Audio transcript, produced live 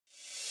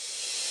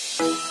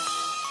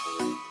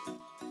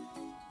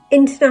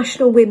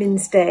International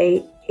Women's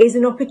Day is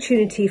an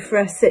opportunity for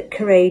us at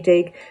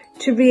Caredig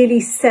to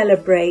really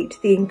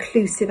celebrate the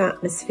inclusive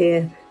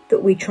atmosphere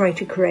that we try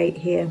to create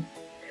here.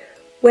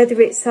 Whether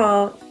it's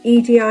our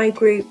EDI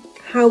group,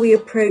 how we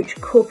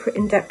approach corporate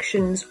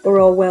inductions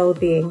or our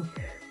well-being,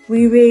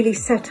 we really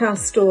set our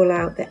stall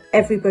out that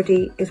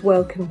everybody is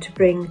welcome to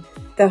bring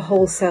their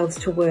whole selves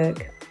to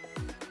work.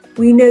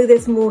 We know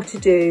there's more to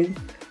do,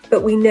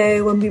 but we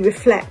know when we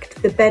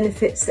reflect the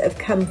benefits that have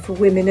come for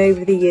women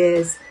over the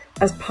years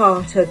as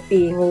part of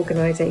being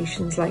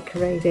organisations like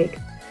Caredig.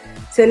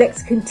 So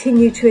let's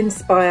continue to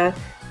inspire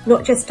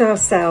not just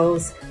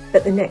ourselves,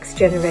 but the next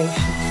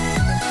generation.